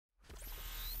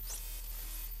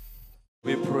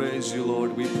We praise you,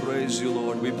 Lord. We praise you,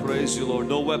 Lord. We praise you, Lord.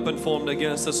 No weapon formed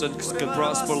against us can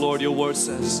prosper, Lord, your word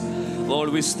says.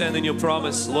 Lord, we stand in your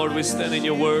promise. Lord, we stand in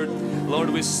your word. Lord,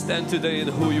 we stand today in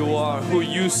who you are, who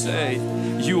you say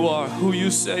you are, who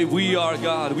you say we are,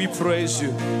 God. We praise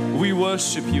you. We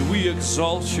worship you. We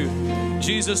exalt you.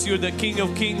 Jesus, you're the King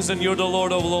of Kings and you're the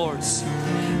Lord of Lords.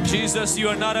 Jesus, you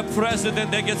are not a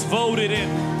president that gets voted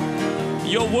in.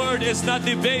 Your word is not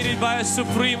debated by a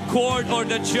Supreme Court or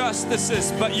the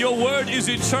justices, but your word is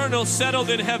eternal, settled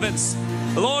in heavens.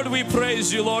 Lord, we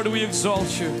praise you. Lord, we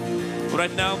exalt you.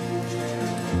 Right now,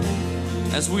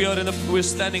 as we're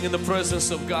standing in the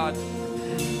presence of God,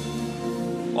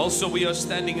 also we are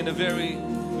standing in a very,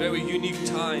 very unique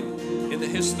time in the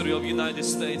history of the United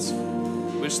States.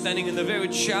 We're standing in a very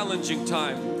challenging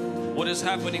time, what is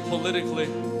happening politically.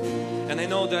 And I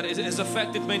know that it has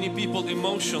affected many people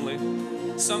emotionally.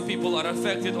 Some people are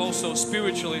affected also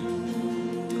spiritually.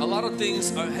 A lot of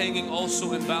things are hanging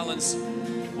also in balance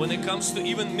when it comes to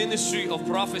even ministry of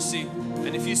prophecy.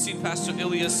 And if you've seen Pastor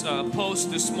Ilya's post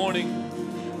this morning,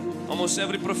 almost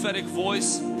every prophetic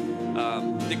voice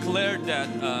declared that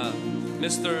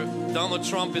Mr. Donald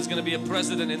Trump is going to be a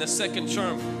president in a second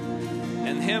term.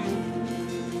 And him,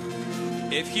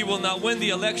 if he will not win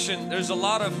the election, there's a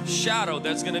lot of shadow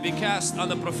that's going to be cast on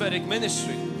the prophetic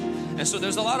ministry. And so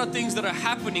there's a lot of things that are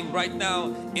happening right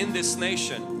now in this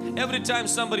nation. Every time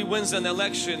somebody wins an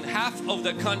election, half of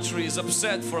the country is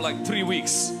upset for like 3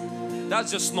 weeks.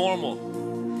 That's just normal.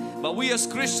 But we as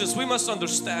Christians, we must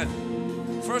understand,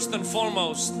 first and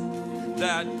foremost,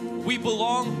 that we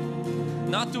belong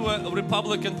not to a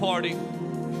Republican party,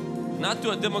 not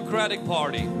to a Democratic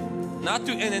party, not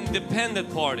to an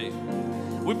independent party.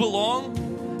 We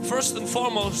belong first and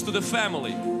foremost to the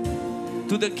family,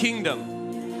 to the kingdom.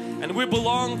 And we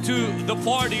belong to the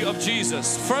party of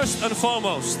Jesus, first and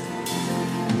foremost.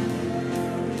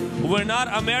 We're not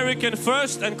American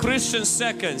first and Christian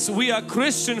second. We are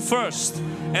Christian first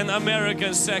and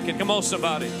American second. Come on,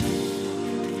 somebody.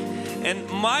 And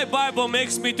my Bible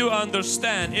makes me to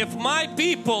understand, if my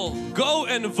people go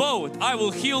and vote, I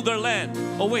will heal their land.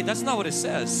 Oh wait, that's not what it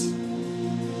says.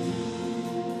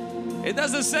 It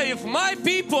doesn't say if my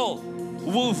people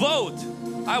will vote,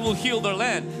 I will heal their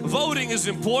land. Voting is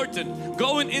important.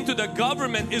 Going into the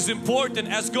government is important,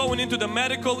 as going into the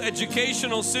medical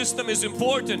educational system is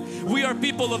important. We are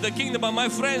people of the kingdom, but my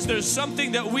friends, there's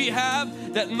something that we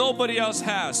have that nobody else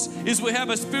has. Is we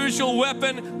have a spiritual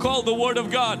weapon called the Word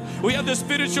of God. We have the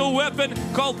spiritual weapon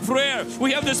called prayer.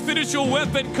 We have the spiritual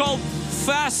weapon called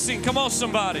fasting. Come on,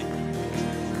 somebody.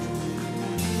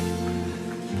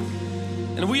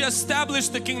 And we establish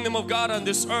the kingdom of God on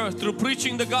this earth through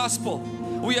preaching the gospel.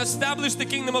 We establish the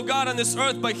kingdom of God on this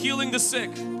earth by healing the sick.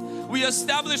 We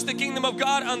establish the kingdom of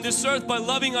God on this earth by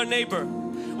loving our neighbor.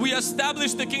 We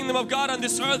establish the kingdom of God on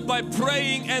this earth by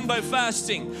praying and by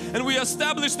fasting. And we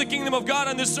establish the kingdom of God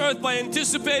on this earth by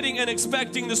anticipating and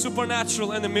expecting the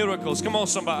supernatural and the miracles. Come on,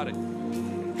 somebody.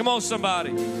 Come on, somebody.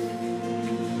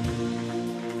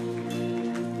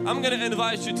 I'm going to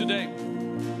invite you today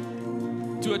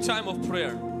to a time of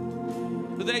prayer.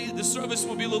 Today the service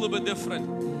will be a little bit different.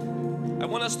 I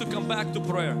want us to come back to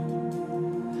prayer.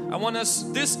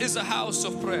 This is a house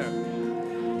of prayer.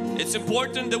 It's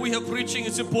important that we have preaching,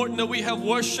 it's important that we have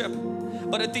worship.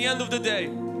 But at the end of the day,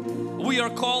 we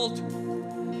are called,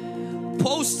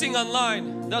 posting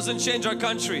online doesn't change our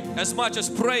country as much as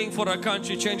praying for our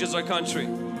country changes our country.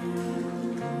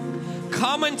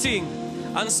 Commenting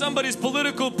on somebody's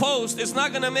political post is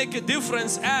not going to make a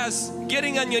difference as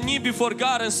getting on your knee before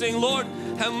God and saying, Lord,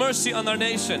 have mercy on our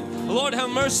nation. Lord, have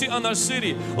mercy on our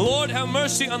city. Lord, have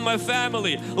mercy on my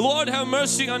family. Lord, have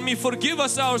mercy on me. Forgive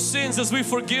us our sins as we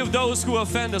forgive those who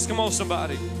offend us. Come on,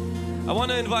 somebody. I want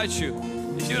to invite you,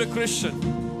 if you're a Christian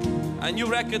and you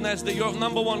recognize that your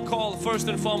number one call first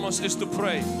and foremost is to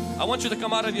pray, I want you to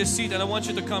come out of your seat and I want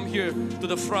you to come here to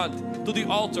the front, to the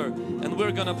altar, and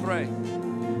we're going to pray.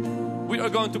 We are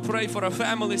going to pray for our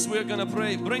families. We're going to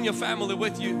pray. Bring your family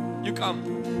with you. You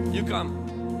come. You come.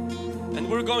 And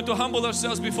we're going to humble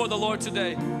ourselves before the Lord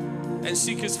today and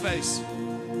seek His face.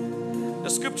 The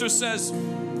scripture says,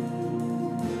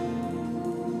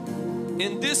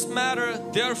 in this matter,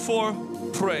 therefore,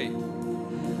 pray.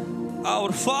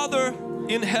 Our Father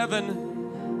in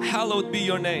heaven, hallowed be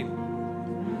your name.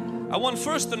 I want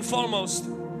first and foremost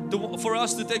for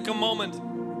us to take a moment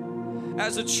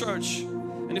as a church.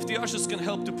 And if the ushers can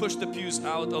help to push the pews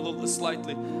out a little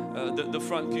slightly, the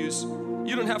front pews.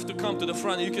 You don't have to come to the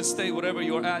front. You can stay wherever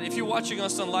you're at. If you're watching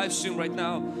us on live stream right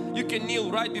now, you can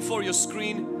kneel right before your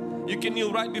screen. You can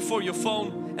kneel right before your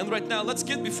phone. And right now, let's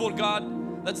get before God.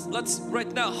 Let's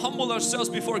right now humble ourselves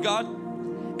before God.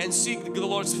 and seek the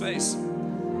Lord's face.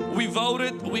 We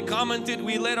voted, we commented,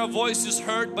 we let our voices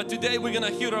heard, but today we're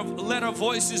gonna let our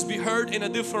voices be heard in a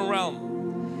different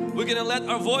realm. We're gonna let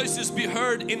our voices be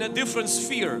heard in a different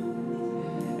sphere.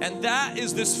 And that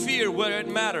is the sphere where it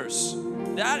matters.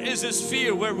 That is a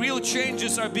sphere where real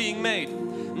changes are being made.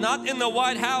 Not in the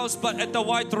White House, but at the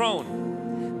White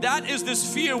Throne. That is the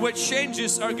sphere where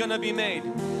changes are gonna be made.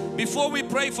 Before we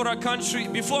pray for our country,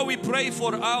 before we pray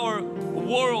for our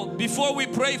world, before we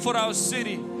pray for our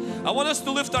city, I want us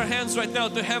to lift our hands right now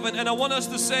to heaven, and I want us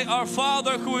to say, our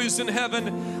Father who is in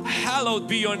heaven, hallowed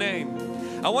be your name.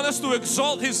 I want us to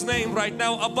exalt His name right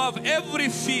now above every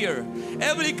fear,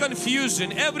 every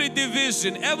confusion, every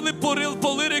division, every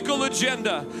political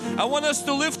agenda. I want us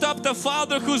to lift up the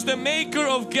Father who's the maker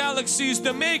of galaxies,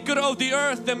 the maker of the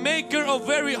earth, the maker of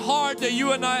every heart that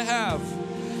you and I have.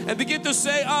 And begin to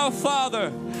say, our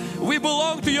Father, we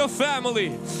belong to your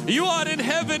family. You are in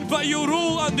heaven, but you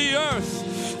rule on the earth.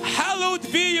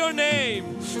 Hallowed be your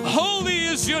name. Holy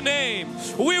is your name.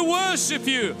 We worship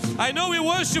you. I know we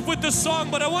worship with the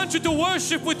song, but I want you to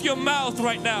worship with your mouth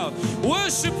right now.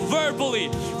 Worship verbally.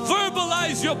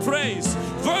 Verbalize your praise.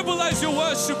 Verbalize your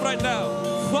worship right now.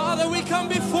 Father, we come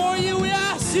before you. We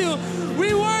ask you.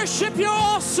 We worship your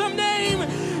awesome name.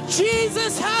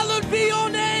 Jesus, hallowed be your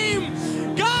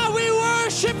name. God, we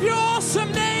worship your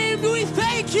awesome name. We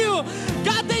thank you,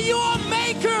 God, that you are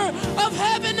maker of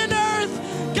heaven and earth.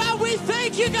 God, we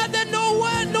thank you, God, that no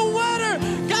matter,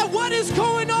 God, what is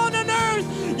going on earth,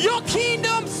 your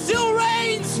kingdom still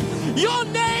reigns. Your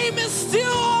name is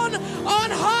still on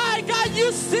high. God,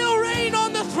 you still reign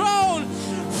on the throne.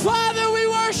 Father, we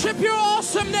worship your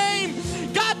awesome name.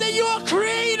 God, that you are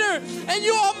creator and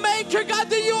you are maker. God,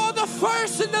 that you are the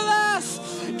first and the last.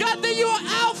 God, that you are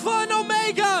Alpha and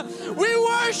Omega. We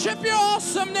worship your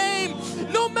awesome name.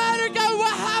 No matter, God,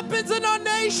 what happens in our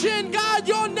nation, God,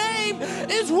 your name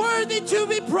is worthy to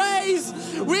be praised.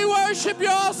 We worship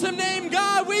your awesome name,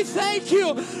 God. We thank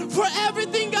you for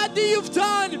everything, God, that you've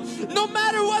done. No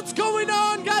matter what's going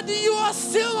on, God, that you are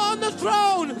still on the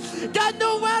throne. God,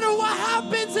 no matter what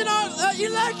happens in our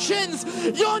elections,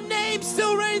 your name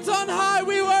still reigns on high.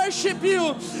 We worship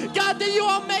you, God, that you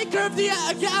are maker of the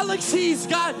galaxies,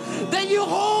 God, that you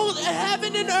hold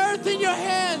heaven and earth in your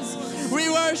hands. We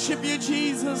worship you,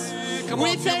 Jesus.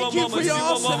 We thank you for your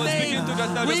awesome name.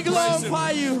 We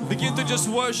glorify you. Begin to just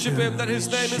worship Him, that His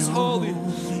name is holy.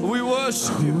 We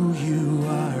worship you. Who you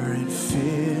are and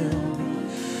fill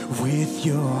with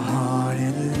your heart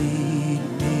and lead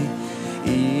me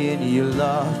in your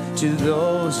love to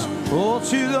those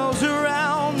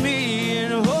around me.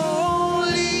 And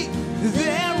holy,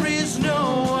 there is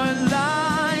no one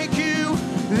like you.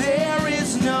 There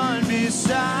is none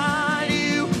beside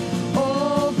you.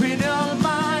 Open up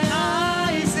my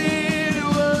eyes in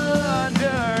wonder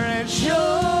and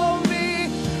show me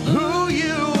who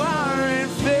you are and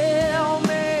fill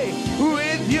me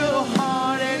with your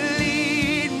heart and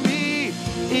lead me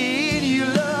in your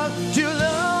love to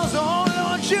those. Oh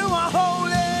Lord, you are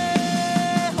holy,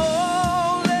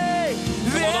 holy.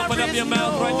 Come on, open up your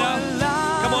mouth right now.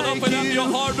 Come on, open up your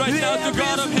heart right now to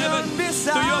God of heaven, to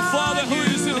your Father who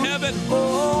is in heaven.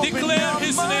 Declare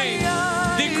His name.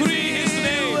 Decree His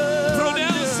name.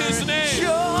 Pronounce His name.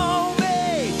 Show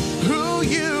me who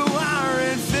you are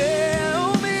and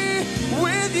fill me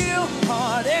with your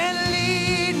heart and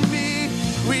lead me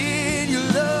with your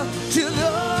love to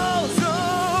those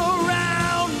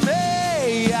around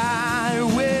me. I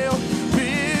will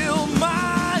build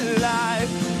my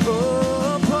life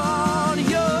upon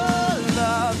your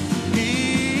love.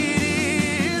 It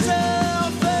is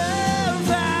a firm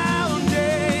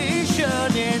foundation,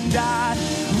 and I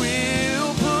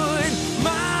will put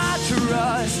my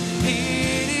trust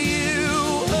in you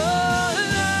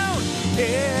alone,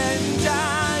 and I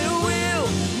will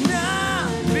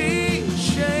not be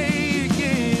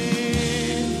shaken.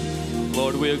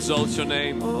 Lord, we exalt your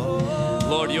name.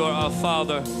 Lord, you are our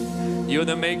Father. You're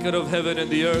the maker of heaven and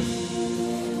the earth.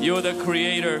 You're the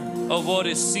creator of what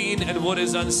is seen and what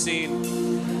is unseen.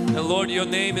 And Lord, your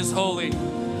name is holy.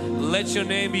 Let your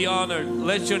name be honored.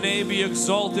 Let your name be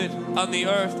exalted on the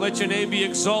earth. Let your name be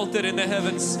exalted in the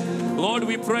heavens. Lord,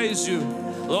 we praise you.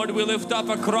 Lord, we lift up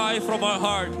a cry from our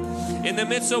heart. In the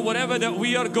midst of whatever that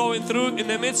we are going through, in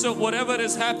the midst of whatever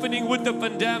is happening with the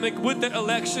pandemic, with the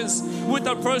elections, with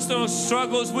our personal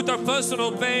struggles, with our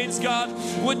personal pains, God,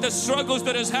 with the struggles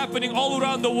that is happening all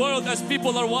around the world as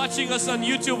people are watching us on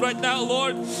YouTube right now,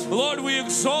 Lord. Lord, we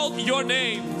exalt your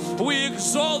name. We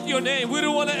exalt your name. We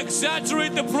don't want to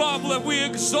exaggerate the problem. We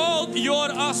exalt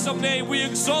your awesome name. We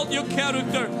exalt your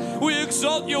character. We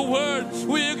exalt your word.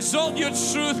 We exalt your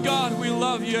truth, God. We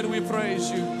love you and we praise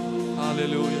you.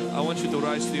 Hallelujah. I want you to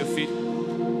rise to your feet.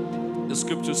 The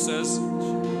scripture says,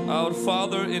 our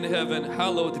Father in heaven,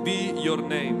 hallowed be your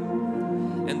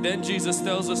name. And then Jesus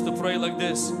tells us to pray like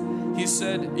this. He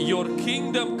said, your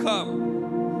kingdom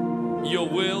come, your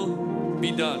will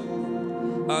be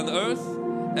done on earth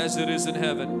as it is in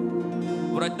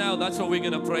heaven. Right now, that's what we're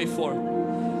going to pray for.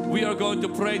 We are going to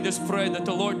pray this prayer that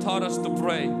the Lord taught us to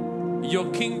pray.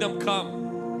 Your kingdom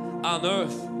come on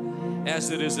earth as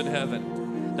it is in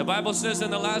heaven. The Bible says in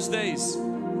the last days,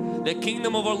 the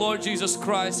kingdom of our Lord Jesus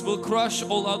Christ will crush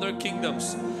all other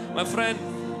kingdoms. My friend,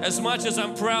 as much as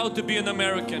I'm proud to be an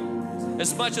American,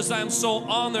 as much as I'm so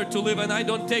honored to live, and I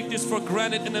don't take this for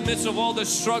granted in the midst of all the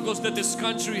struggles that this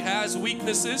country has,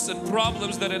 weaknesses and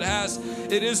problems that it has,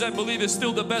 it is, I believe, is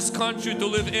still the best country to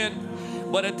live in.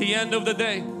 But at the end of the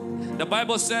day, the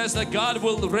Bible says that God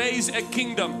will raise a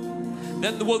kingdom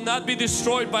that will not be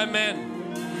destroyed by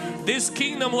man. This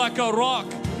kingdom, like a rock,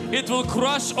 it will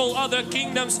crush all other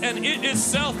kingdoms and it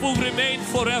itself will remain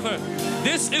forever.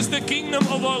 This is the kingdom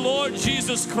of our Lord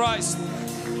Jesus Christ.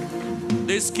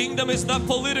 This kingdom is not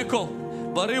political,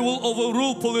 but it will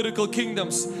overrule political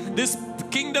kingdoms. This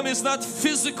kingdom is not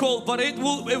physical, but it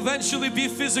will eventually be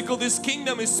physical. This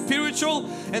kingdom is spiritual,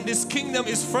 and this kingdom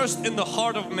is first in the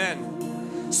heart of man.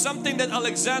 Something that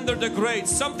Alexander the Great,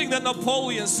 something that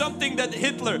Napoleon, something that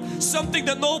Hitler, something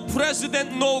that no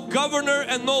president, no governor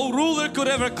and no ruler could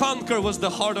ever conquer was the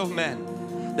heart of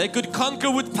man. They could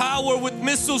conquer with power, with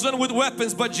missiles and with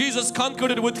weapons, but Jesus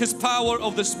conquered it with His power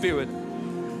of the Spirit.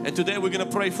 And today we're going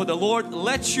to pray for the Lord,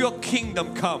 let your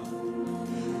kingdom come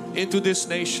into this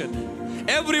nation.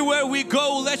 Everywhere we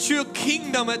go, let your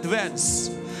kingdom advance.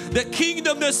 The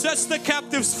kingdom that sets the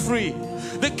captives free.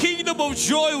 The kingdom of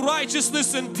joy,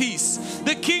 righteousness and peace.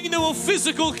 The kingdom of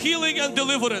physical healing and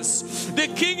deliverance. The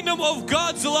kingdom of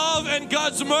God's love and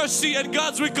God's mercy and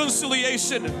God's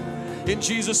reconciliation. In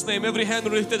Jesus' name, every hand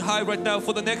lifted high right now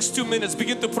for the next 2 minutes.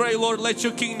 Begin to pray, Lord, let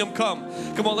your kingdom come.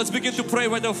 Come on, let's begin to pray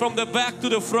right now from the back to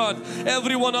the front.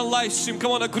 Everyone on live stream,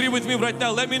 come on, agree with me right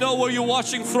now. Let me know where you're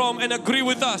watching from and agree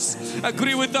with us.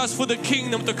 Agree with us for the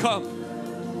kingdom to come.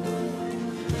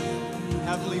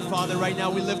 Heavenly Father, right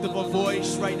now we lift up a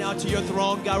voice right now to your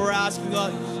throne. God, we're asking,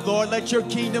 Lord, let your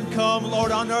kingdom come,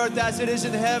 Lord, on earth as it is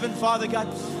in heaven, Father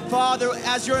God. Father,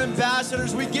 as your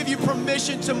ambassadors, we give you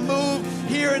permission to move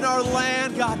here in our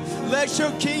land, God. Let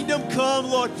your kingdom come,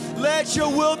 Lord. Let your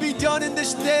will be done in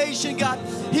this nation, God.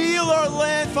 Heal our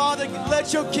land, Father.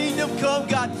 Let your kingdom come,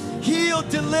 God. Heal,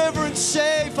 deliver, and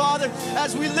save, Father.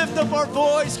 As we lift up our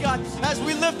voice, God, as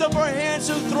we lift up our hands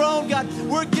to the throne, God,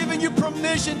 we're giving you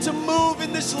permission to move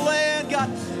in this land, God.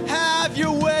 Have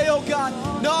your way, oh God.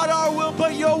 Not our will,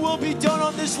 but your will be done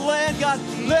on this land, God.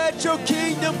 Let your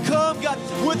kingdom come, God.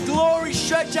 With glory,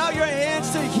 stretch out your hands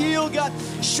to heal, God.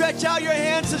 Stretch out your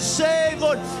hands to save,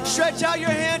 Lord. Stretch out your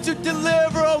hand to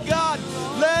deliver, oh God.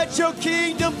 Let your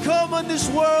kingdom come on this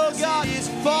world, God.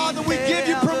 Father, we give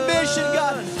you permission,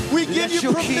 God. We give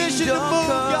you permission to move,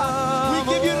 God.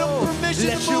 We give you the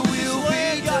permission to move this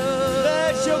land, God.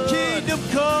 Let your kingdom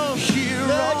come.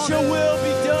 Let your will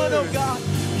be done, oh God.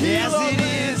 As it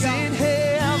is in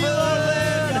heaven,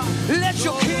 let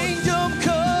your kingdom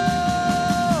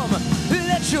come.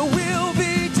 Let your will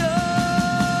be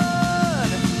done,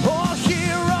 all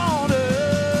here on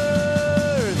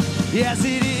earth, as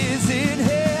it is in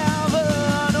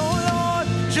heaven. Oh Lord,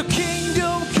 your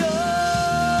kingdom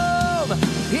come,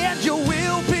 and your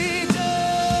will be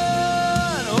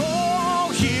done, all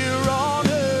here on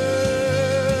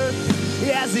earth,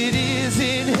 as it is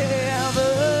in heaven.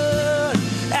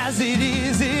 As it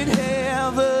is in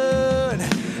heaven,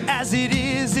 as it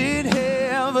is in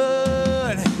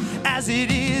heaven, as it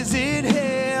is in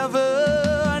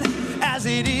heaven, as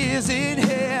it is in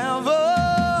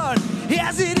heaven,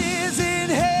 as it is in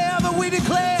heaven, we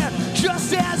declare,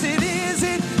 just as it is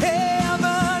in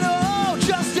heaven, oh,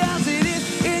 just as it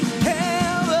is in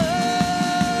heaven.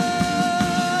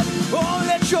 Oh,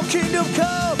 let your kingdom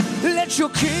come, let your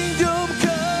kingdom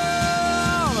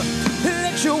come,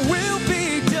 let your will be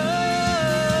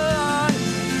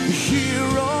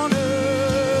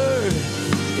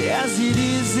as it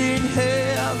is in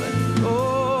heaven,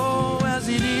 oh, as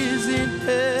it is in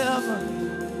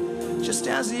heaven, just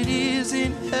as it is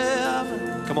in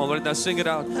heaven. Come on, right now, sing it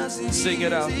out. Sing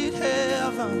it out.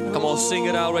 Heaven, come on, sing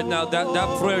it out right now.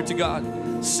 That prayer to God.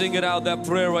 Sing it out, that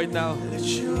prayer right now. Let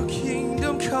your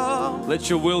kingdom come. Let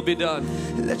your will be done.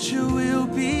 Let your will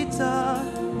be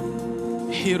done.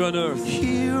 Here on earth.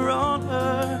 Here on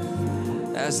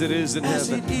earth. As it is in as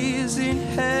heaven. It is in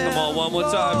heaven. Come on, one more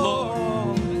time, Lord.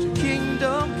 Let your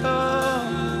kingdom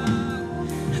come.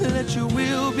 Let your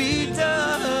will be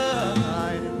done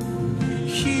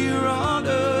here on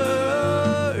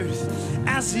earth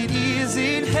as it is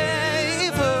in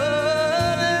heaven.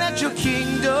 Let your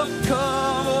kingdom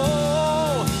come.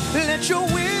 Oh, let your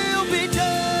will be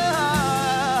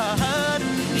done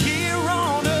here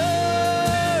on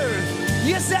earth.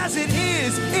 Yes, as it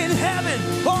is in heaven.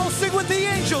 Oh, sing with the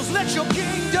angels. Let your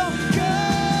kingdom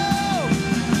come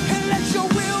and let your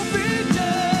will be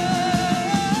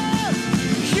done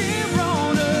here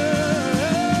on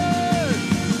earth,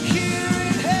 here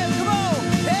in heaven. Come on,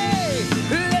 hey,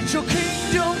 let your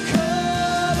kingdom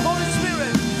come, Holy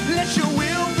Spirit. Let your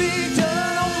will be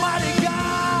done, Almighty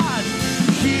God,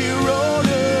 here on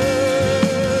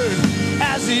earth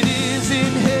as it is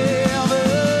in heaven.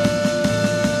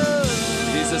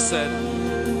 Jesus said,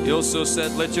 He also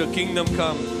said, let your kingdom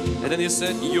come. And then He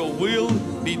said, your will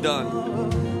be done.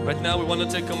 Right now we want to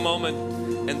take a moment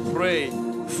and pray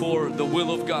for the will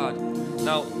of God.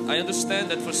 Now I understand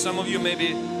that for some of you,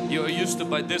 maybe you are used to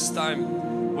by this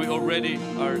time we already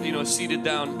are, seated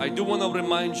down. I do want to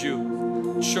remind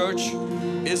you, church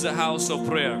is a house of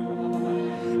prayer.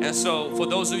 And so for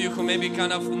those of you who may be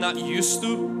kind of not used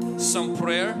to some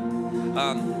prayer,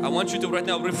 I want you to right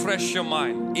now refresh your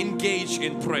mind. Engage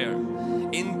in prayer.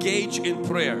 Engage in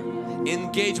prayer.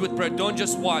 Engage with prayer. Don't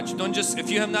just watch. Don't just,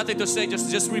 if you have nothing to say,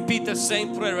 just repeat the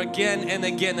same prayer again and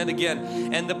again and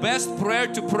again. And the best prayer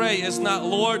to pray is not,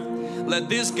 Lord, let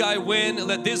this guy win,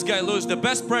 let this guy lose. The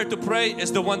best prayer to pray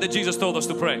is the one that Jesus told us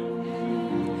to pray.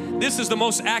 This is the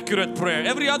most accurate prayer.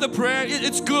 Every other prayer,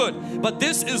 it's good, but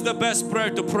this is the best prayer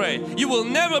to pray. You will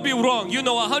never be wrong. You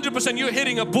know 100% you're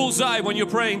hitting a bullseye when you're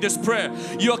praying this prayer.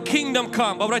 Your kingdom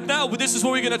come. But right now, this is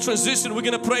where we're going to transition. We're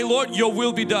going to pray, Lord, your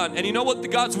will be done. And you know what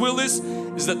God's will is?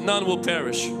 Is that none will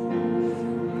perish.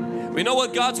 We know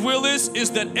what God's will is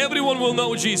that everyone will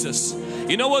know Jesus.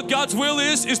 You know what God's will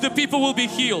is that people will be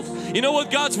healed. You know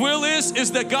what God's will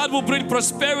is that God will bring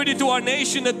prosperity to our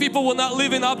nation, that people will not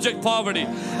live in abject poverty.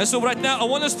 And so right now I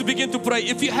want us to begin to pray.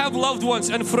 If you have loved ones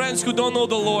and friends who don't know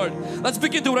the Lord, let's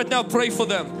begin to right now pray for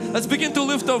them. Let's begin to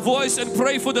lift our voice and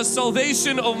pray for the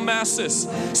salvation of masses.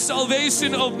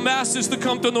 Salvation of masses to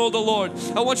come to know the Lord.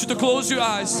 I want you to close your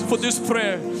eyes for this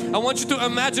prayer. I want you to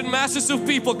imagine masses of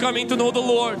people coming to know the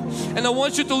Lord. And I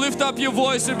want you to lift up your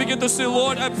voice and begin to say,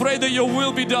 Lord, I pray that your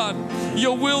will be done.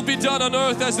 Your will be done on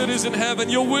earth as it is in heaven.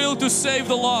 Your will to save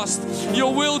the lost.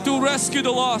 Your will to rescue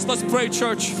the lost. Let's pray,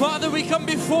 church. Father, we come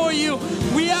before you.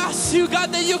 We ask you,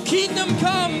 God, that your kingdom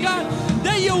come, God,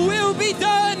 that your will be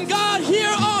done, God, here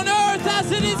on earth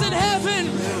as it is in heaven.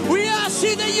 We ask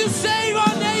you that you save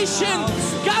our nation.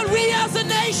 God, we as a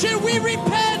nation, we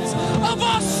repent of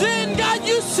our sin. God,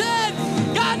 you said,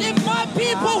 God, if my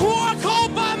people who are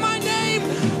called by my name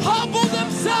humble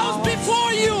themselves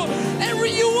before you, and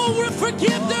you will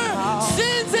forgive their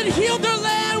sins and heal their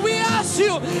land. We ask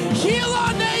you, heal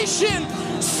our nation,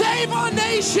 save our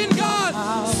nation,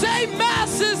 God. Save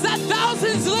masses, that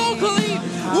thousands locally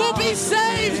will be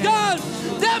saved, God.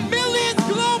 That millions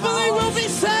globally will be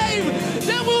saved.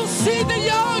 That we'll see the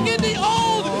young and the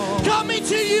old coming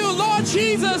to you, Lord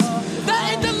Jesus.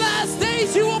 That in the last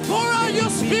days you will pour out your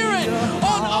Spirit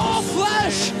on all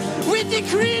flesh. We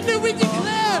decree and we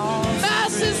declare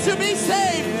masses to be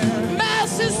saved.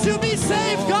 Masses to be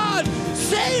saved, God.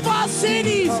 Save our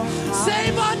cities.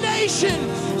 Save our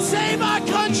nation. Save our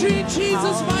country in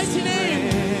Jesus' mighty name.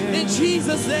 In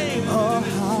Jesus' name.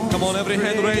 Come on, every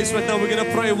hand raised right now. We're going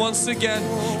to pray once again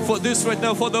for this right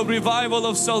now, for the revival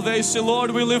of salvation.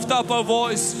 Lord, we lift up our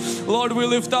voice. Lord, we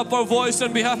lift up our voice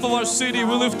on behalf of our city.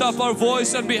 We lift up our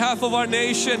voice on behalf of our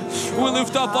nation. We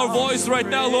lift up our voice right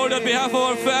now, Lord, on behalf of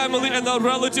our family and our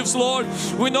relatives, Lord.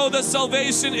 We know that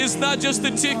salvation is not just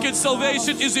a ticket.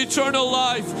 Salvation is eternal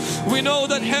life. We know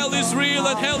that hell is real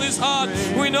and hell is hot.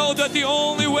 We know that the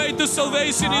only way to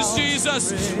salvation is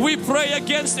Jesus. We pray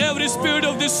against every spirit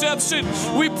of deception.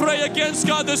 We pray against,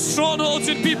 God, the strongholds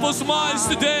in people's minds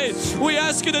today. We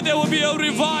ask you that there will be a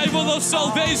revival of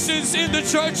salvations in the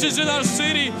churches in our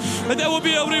city. And there will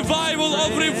be a revival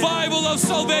of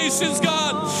salvations,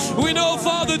 God. We know,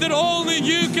 Father, that only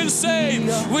you can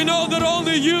save. We know that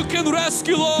only you can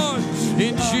rescue, Lord.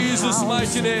 In Jesus'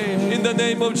 mighty name, in the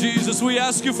name of Jesus, we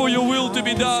ask you for your will to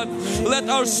be done. Let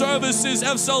our services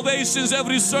have salvations,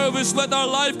 every service. Let our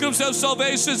life groups have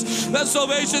salvations. Let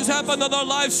salvations happen on our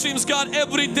live streams, God,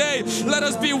 every day. Let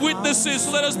us be witnesses.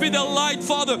 Let us be the light,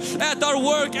 Father, at our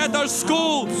work, at our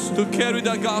school, to carry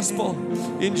the gospel.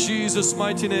 In Jesus'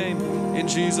 mighty name. In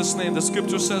Jesus' name. The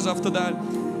scripture says after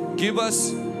that, give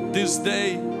us this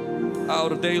day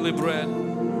our daily bread.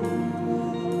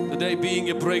 Today being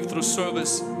a breakthrough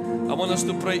service, I want us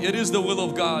to pray. It is the will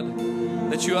of God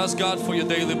that you ask God for your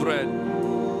daily bread.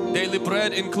 Daily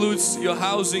bread includes your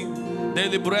housing.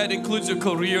 Daily bread includes your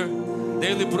career.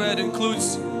 Daily bread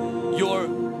includes your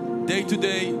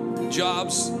day-to-day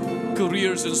jobs,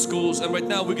 careers and schools. And right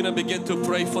now we're going to begin to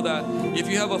pray for that. If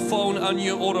you have a phone on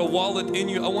you or a wallet in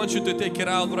you, I want you to take it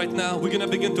out right now. We're going to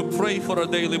begin to pray for our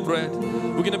daily bread.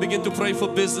 We're going to begin to pray for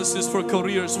businesses, for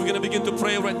careers. We're going to begin to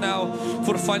pray right now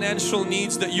for financial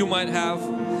needs that you might have,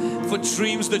 for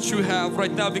dreams that you have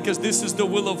right now, because this is the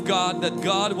will of God, that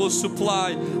God will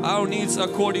supply our needs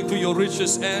according to your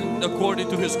riches and according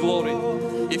to His glory.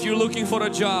 If you're looking for a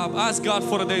job, ask God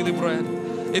for a daily bread.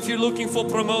 If you're looking for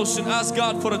promotion, ask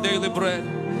God for a daily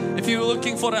bread. If you're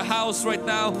looking for a house right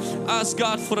now, ask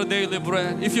God for a daily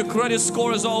bread. If your credit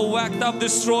score is all whacked up,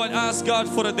 destroyed, ask God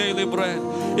for a daily bread.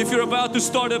 If you're about to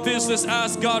start a business,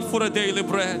 ask God for a daily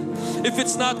bread. If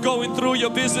it's not going through your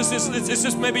business, it's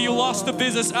just maybe you lost the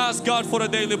business, ask God for a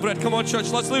daily bread. Come on, church,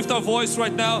 let's lift our voice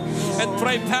right now and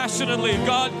pray passionately.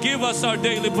 God, give us our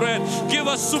daily bread. Give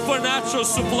us supernatural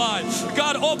supply.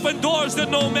 God, open doors that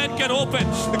no man can open.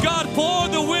 God, pour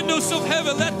the windows of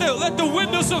heaven. Let the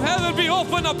windows of heaven be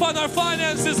open upon our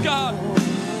finances, God.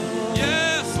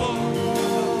 Yes, Lord.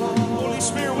 Holy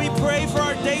Spirit, we pray for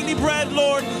our daily bread,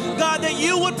 Lord. God, that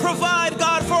you would provide,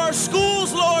 God, for our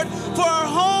schools, Lord, for our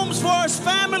homes, for our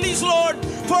families, Lord,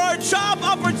 for our job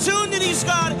opportunities,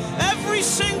 God. Every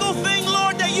single thing,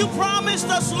 Lord, that you promised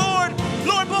us, Lord.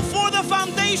 Lord, before the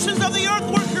foundations of the earth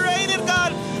were created,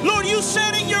 God. Lord, you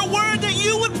said in your word that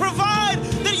you would provide,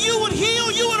 that you would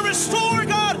heal, you would restore,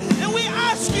 God. And we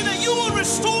ask you that you will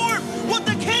restore what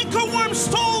the cankerworm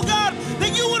stole, God.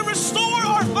 That you would restore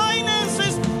our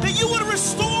finances, that you would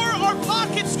restore our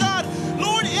pockets, God.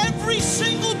 Lord, every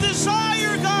single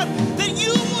desire, God, that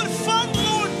you would fund,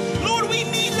 Lord. Lord, we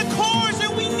need the cars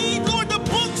and we need, Lord, the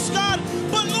books, God.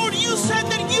 But Lord, you said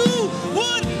that you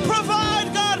would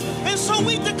provide, God. And so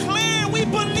we declare, we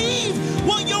believe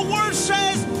what your word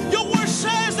says. Your word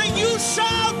says that you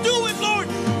shall do it, Lord.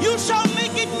 You shall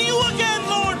make it new again,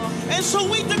 Lord. And so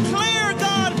we declare,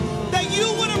 God, that you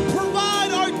would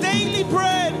provide our daily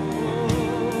bread.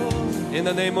 In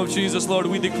the name of Jesus, Lord,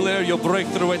 we declare your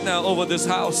breakthrough right now over this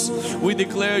house. We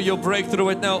declare your breakthrough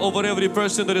right now over every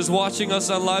person that is watching us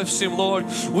on live stream, Lord.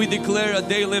 We declare a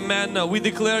daily manna. We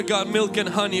declare, God, milk and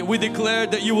honey. We declare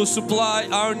that you will supply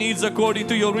our needs according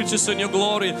to your riches and your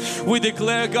glory. We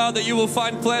declare, God, that you will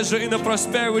find pleasure in the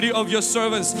prosperity of your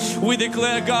servants. We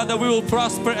declare, God, that we will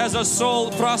prosper as our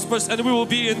soul prospers and we will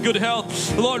be in good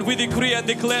health. Lord, we decree and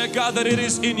declare, God, that it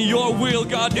is in your will,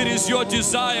 God, it is your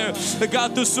desire,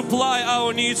 God, to supply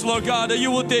our needs, Lord God, that you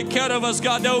will take care of us,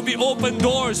 God. There will be open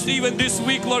doors even this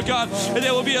week, Lord God, and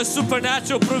there will be a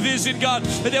supernatural provision, God,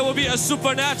 and there will be a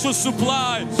supernatural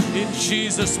supply in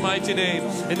Jesus' mighty name.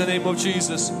 In the name of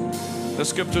Jesus, the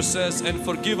scripture says, and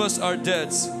forgive us our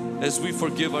debts as we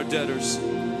forgive our debtors.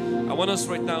 I want us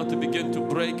right now to begin to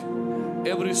break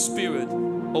every spirit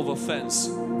of offense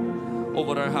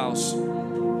over our house.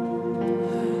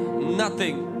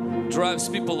 Nothing drives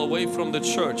people away from the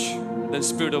church than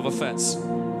spirit of offense.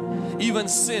 Even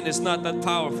sin is not that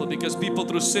powerful, because people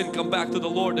through sin come back to the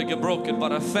Lord, they get broken,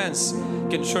 but offense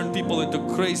can turn people into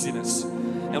craziness.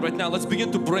 And right now, let's begin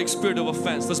to break spirit of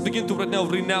offense. Let's begin to right now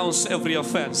renounce every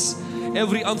offense,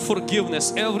 every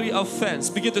unforgiveness, every offense.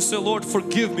 Begin to say, Lord,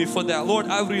 forgive me for that. Lord,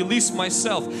 I release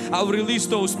myself. I release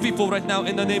those people right now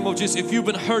in the name of Jesus. If you've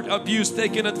been hurt, abused,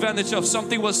 taken advantage of,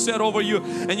 something was said over you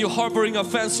and you're harboring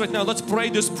offense right now, let's pray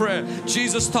this prayer.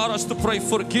 Jesus taught us to pray,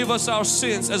 forgive us our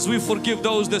sins as we forgive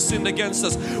those that sinned against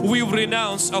us. We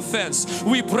renounce offense.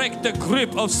 We break the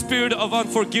grip of spirit of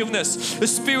unforgiveness, the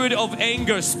spirit of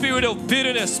anger, spirit of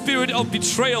bitterness, spirit of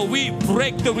betrayal. We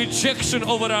break the rejection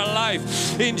over our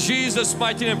life in Jesus'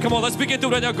 mighty name. Come on, let's begin to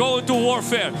right now go into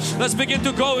warfare. Let's begin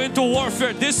to go into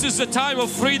warfare. This is the time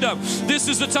of freedom. This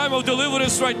is the time of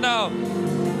deliverance right now.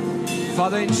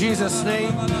 Father, in Jesus'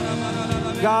 name,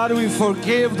 God, we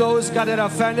forgive those, God, that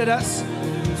offended us.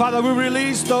 Father, we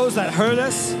release those that hurt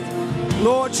us.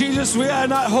 Lord Jesus, we are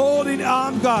not holding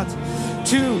on, God,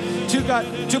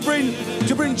 to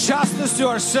bring justice to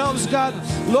ourselves, God.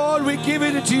 Lord, we give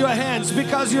it into your hands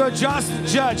because you're a just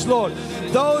judge, Lord.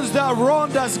 Those that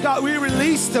wronged us, God, we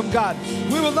release them, God.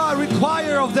 We will not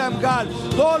require of them, God.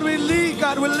 Lord, we leave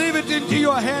it into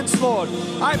your hands, Lord.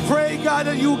 I pray, God,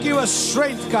 that you give us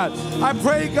strength, God. I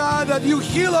pray, God, that you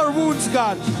heal our wounds,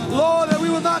 God. Lord, that we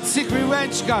will not seek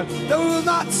revenge, God. That we will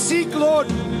not seek, Lord,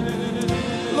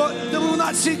 that we will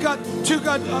not seek God to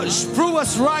prove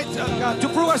us right, God, to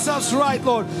prove ourselves right,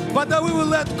 Lord, but that we will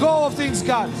let go of things,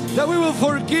 God, that we will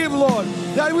forgive, Lord,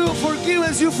 that we will forgive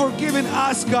as you've forgiven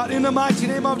us, God, in the mighty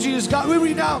name of Jesus. God, we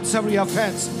renounce every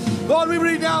offense. Lord, we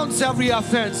renounce every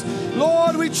offense.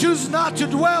 Lord, we choose not to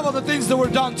dwell on the things that were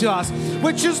done to us.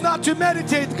 We choose not to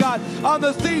meditate, God, on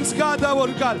the things, God,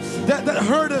 that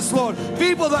hurt us, Lord.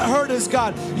 People that hurt us,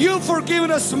 God. You've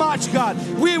forgiven us much, God.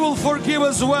 We will forgive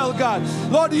as well, God.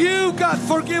 Lord, you, God,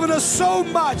 forgiven us so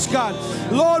much, God.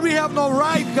 Lord, we have no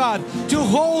right, God, to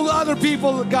hold other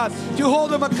people, God, to hold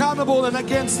them accountable and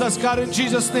against us, God, in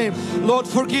Jesus' name. Lord,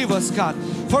 forgive us, God.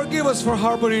 Forgive us for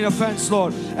harboring offense,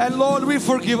 Lord. And Lord, we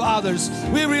forgive others.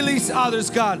 We release others,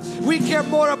 God. We care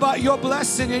more about your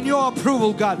blessing and your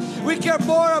approval, God. We care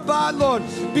more about, Lord,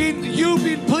 you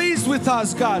being pleased with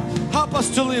us, God. Help us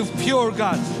to live pure,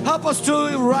 God. Help us to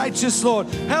live righteous, Lord.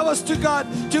 Help us to, God,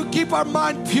 to keep our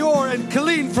mind pure and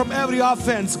clean from every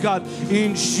offense, God.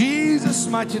 In Jesus'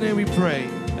 mighty name we pray.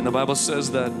 And the Bible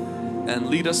says that, and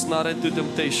lead us not into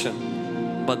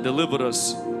temptation, but deliver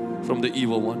us from the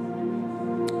evil one.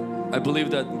 I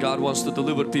believe that God wants to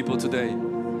deliver people today.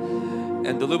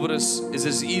 And deliverance is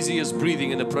as easy as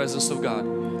breathing in the presence of God.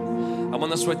 I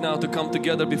want us right now to come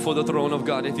together before the throne of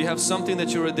God. If you have something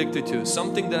that you're addicted to,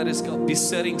 something that is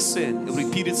besetting sin, a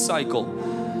repeated cycle,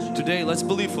 today let's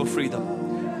believe for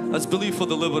freedom. Let's believe for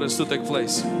deliverance to take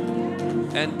place.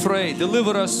 And pray,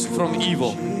 deliver us from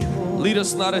evil. Lead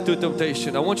us not into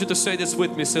temptation. I want you to say this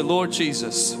with me. Say, Lord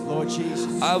Jesus,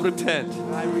 I repent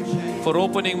for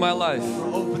opening my life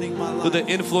to the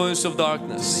influence of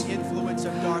darkness.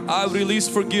 I release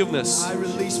forgiveness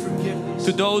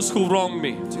to those who wrong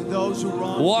me.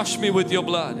 Wash me with your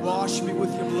blood.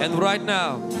 And right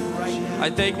now, I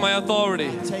take my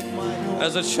authority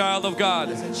as a child of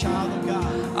God.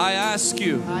 I ask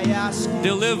you,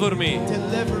 deliver me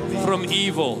from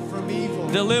evil.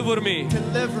 Deliver me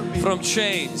from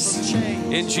chains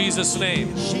in Jesus'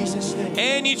 name.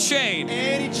 Any chain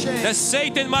that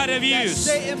Satan might have used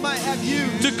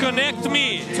to connect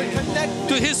me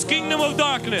to his kingdom of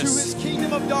darkness,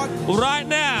 right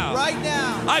now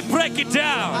I break it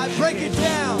down.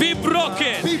 Be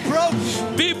broken.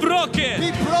 Be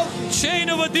broken. Chain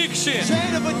of addiction.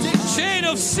 Chain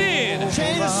of sin.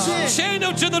 Chain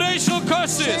of generational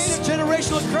curses.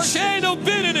 Chain of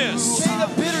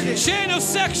bitterness. Chain of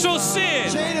sexual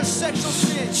sin.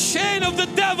 Chain of the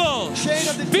devil.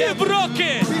 Be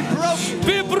broken.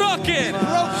 Be broken.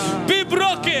 Be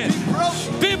broken.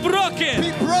 Be broken.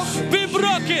 Be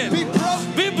broken.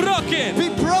 Be broken.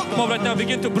 Come on, right now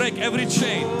begin to break every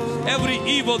chain. Every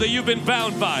evil that you've been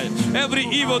bound by, every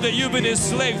evil that you've been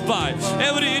enslaved by,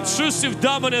 every intrusive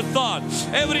dominant thought,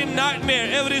 every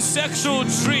nightmare, every sexual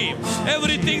dream,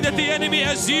 everything that the enemy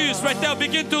has used right now,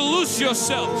 begin to loose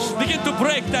yourself, begin to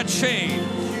break that chain.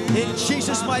 In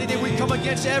Jesus' mighty name, we come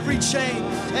against every chain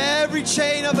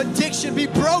of addiction be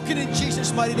broken in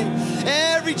Jesus' mighty name.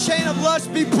 Every chain of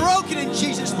lust be broken in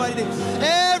Jesus' mighty name.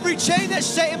 Every chain that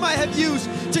Satan might have used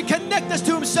to connect us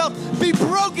to himself be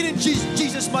broken in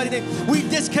Jesus' mighty name. We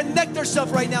disconnect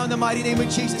ourselves right now in the mighty name of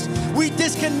Jesus. We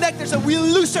disconnect ourselves. We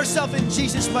loose ourselves in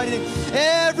Jesus' mighty name.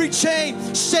 Every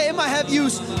chain Satan might have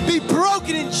used be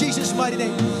broken in Jesus' mighty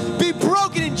name. Be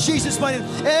broken in Jesus' mighty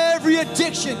name. Every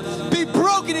addiction be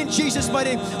broken in Jesus'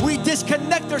 mighty name. We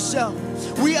disconnect ourselves.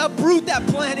 We uproot that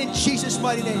plan in Jesus'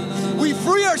 mighty name. We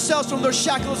free ourselves from those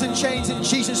shackles and chains in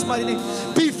Jesus' mighty name.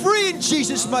 Be free in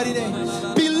Jesus' mighty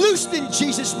name. Be loosed in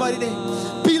Jesus' mighty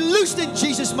name. Be loosed in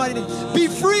Jesus' mighty name. Be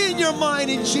free in your mind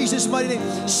in Jesus' mighty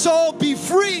name. Soul, be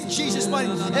free in Jesus' mighty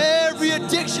name. Every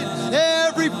addiction,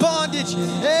 every bondage,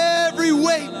 every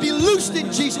weight, be loosed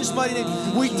in Jesus' mighty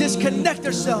name. We disconnect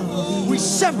ourselves. We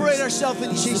separate ourselves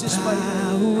in Jesus' mighty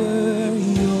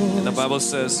name. And the Bible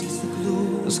says,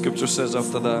 the scripture says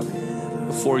after that,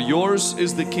 for yours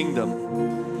is the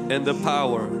kingdom and the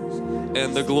power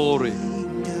and the glory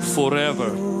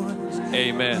forever.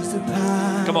 Amen.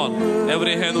 Come on,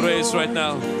 every hand raised right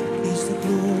now.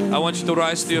 I want you to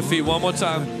rise to your feet one more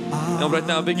time. And right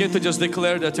now begin to just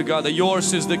declare that to God, that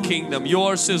yours is the kingdom,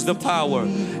 yours is the power,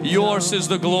 yours is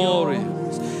the glory.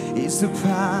 Is the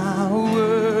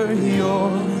power,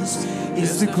 yours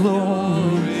is the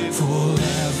glory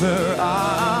forever.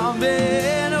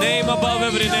 Amen. Name above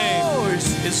every name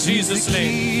is Jesus'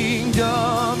 name.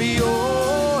 Kingdom,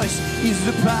 yours is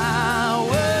the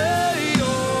power,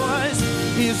 yours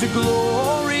is the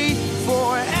glory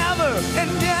forever and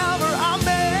ever.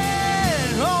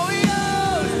 Amen. Oh,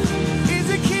 yours is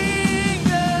the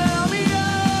kingdom,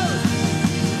 yours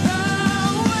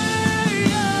power,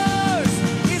 yours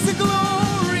is the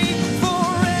glory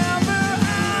forever.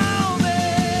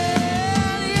 Amen.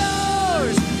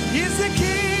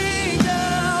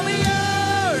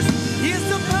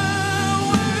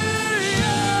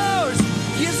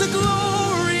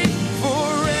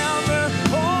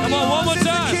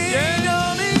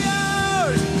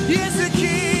 Is the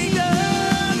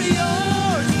kingdom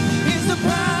yours? Is the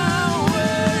power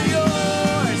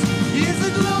yours? Is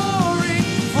the glory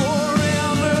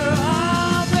forever?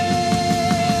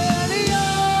 Amen.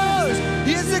 Yours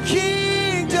is the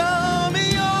kingdom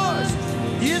yours.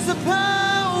 Is the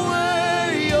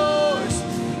power yours?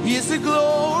 Is the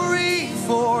glory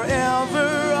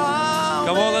forever? Amen.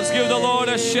 Come on, let's give the Lord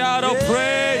a shout of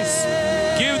praise.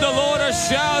 Give the Lord a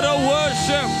shout of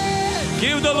worship.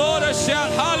 Give the Lord a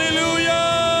shout. Hallelujah.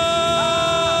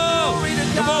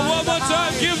 Come on, one more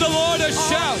time. Give the Lord a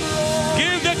shout.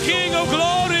 Give the King of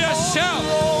glory a shout.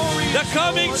 The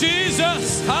coming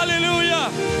Jesus. Hallelujah.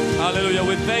 Hallelujah.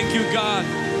 We thank you, God.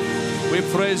 We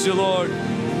praise you, Lord.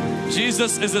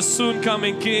 Jesus is a soon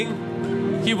coming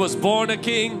King. He was born a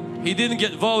King. He didn't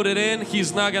get voted in.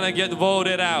 He's not gonna get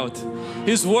voted out.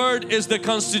 His word is the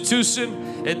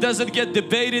Constitution. It doesn't get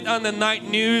debated on the night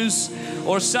news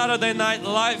or Saturday Night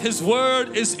Live. His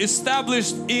word is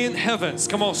established in heavens.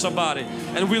 Come on, somebody.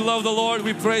 And we love the Lord.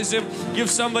 We praise Him. Give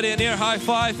somebody an air high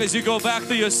five as you go back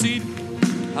to your seat.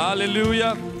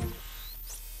 Hallelujah.